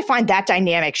I guess I find that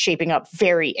dynamic shaping up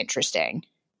very interesting.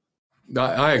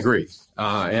 I agree.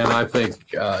 And I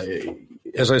think,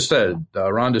 as I said,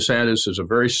 Ron DeSantis is a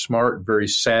very smart, very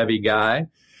savvy guy.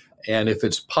 And if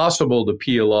it's possible to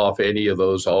peel off any of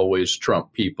those always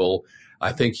Trump people,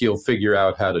 I think he'll figure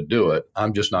out how to do it.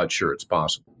 I'm just not sure it's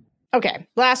possible. Okay,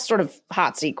 last sort of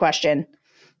hot seat question,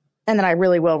 and then I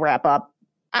really will wrap up.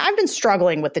 I've been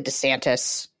struggling with the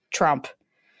DeSantis-Trump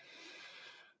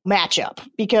matchup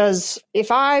because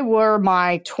if I were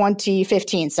my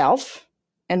 2015 self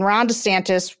and Ron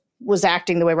DeSantis was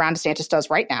acting the way Ron DeSantis does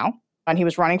right now, and he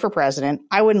was running for president,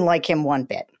 I wouldn't like him one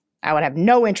bit. I would have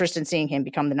no interest in seeing him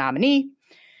become the nominee.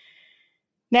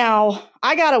 Now,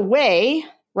 I got to weigh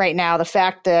right now the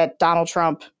fact that Donald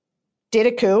Trump did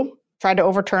a coup, tried to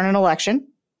overturn an election,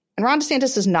 and Ron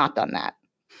DeSantis has not done that.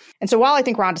 And so while I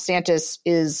think Ron DeSantis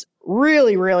is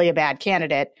really, really a bad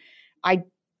candidate, I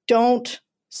don't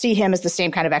see him as the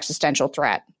same kind of existential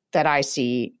threat that I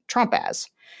see Trump as.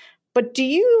 But do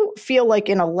you feel like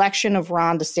an election of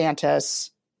Ron DeSantis,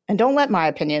 and don't let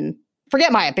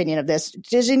forget my opinion of this,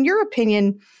 does in your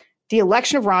opinion, the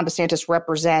election of Ron DeSantis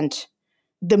represent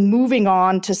the moving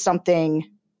on to something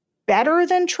better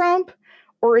than Trump?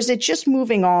 Or is it just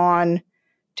moving on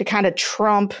to kind of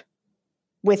Trump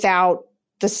without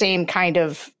the same kind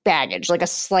of baggage, like a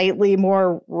slightly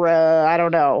more, I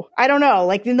don't know,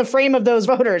 like in the frame of those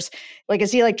voters, like,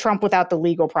 is he like Trump without the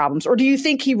legal problems? Or do you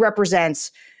think he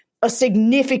represents a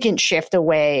significant shift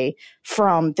away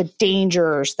from the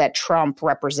dangers that Trump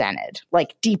represented?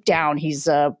 Like deep down, he's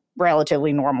a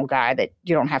relatively normal guy that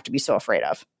you don't have to be so afraid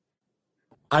of.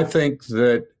 I think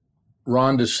that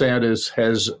Ron DeSantis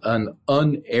has an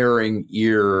unerring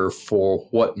ear for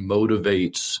what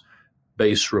motivates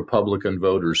base Republican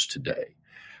voters today.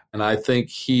 And I think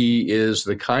he is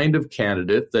the kind of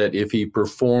candidate that if he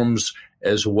performs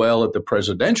as well at the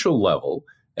presidential level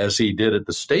as he did at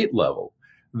the state level,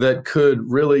 that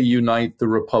could really unite the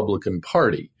Republican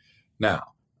Party.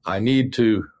 Now, I need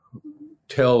to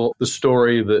tell the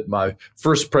story that my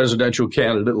first presidential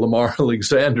candidate, Lamar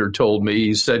Alexander, told me.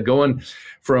 He said going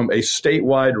from a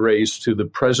statewide race to the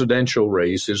presidential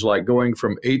race is like going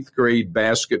from 8th grade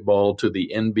basketball to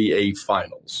the NBA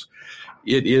finals.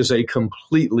 It is a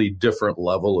completely different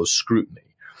level of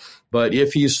scrutiny. But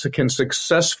if he can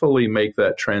successfully make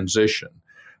that transition,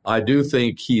 I do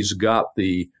think he's got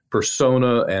the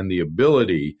persona and the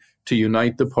ability to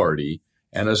unite the party.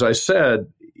 And as I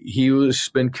said, he has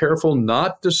been careful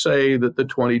not to say that the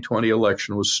 2020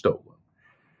 election was stolen.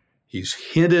 He's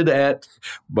hinted at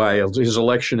by his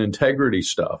election integrity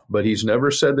stuff, but he's never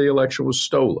said the election was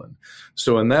stolen.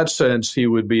 So in that sense, he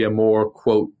would be a more,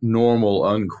 quote, normal,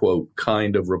 unquote,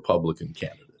 kind of Republican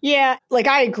candidate. Yeah, like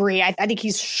I agree. I think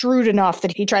he's shrewd enough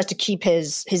that he tries to keep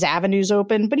his avenues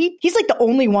open, but he's like the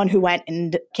only one who went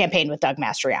and campaigned with Doug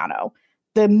Mastriano,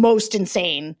 the most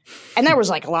insane. And there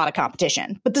was like a lot of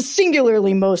competition, but the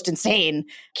singularly most insane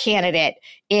candidate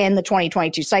in the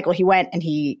 2022 cycle. He went and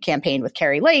he campaigned with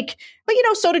Kari Lake, but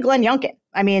so did Glenn Youngkin.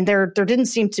 I mean, there didn't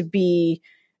seem to be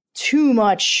too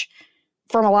much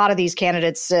from a lot of these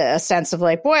candidates, a sense of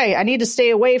like, boy, I need to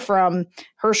stay away from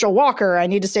Herschel Walker. I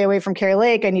need to stay away from Kari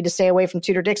Lake. I need to stay away from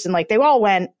Tudor Dixon. Like they all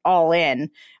went all in.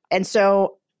 And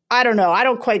so I don't know. I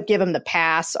don't quite give him the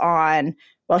pass on,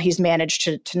 well, he's managed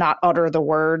to not utter the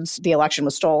words, the election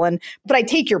was stolen. But I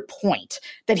take your point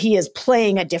that he is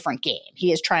playing a different game.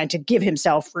 He is trying to give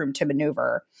himself room to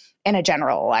maneuver in a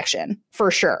general election,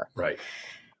 for sure. Right.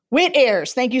 Whit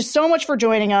Ayres, thank you so much for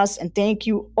joining us, and thank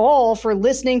you all for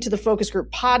listening to the Focus Group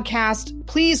podcast.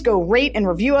 Please go rate and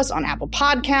review us on Apple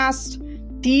Podcasts.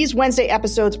 These Wednesday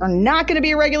episodes are not going to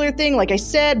be a regular thing. Like I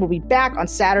said, we'll be back on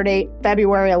Saturday,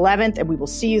 February 11th, and we will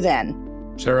see you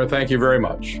then. Sarah, thank you very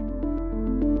much.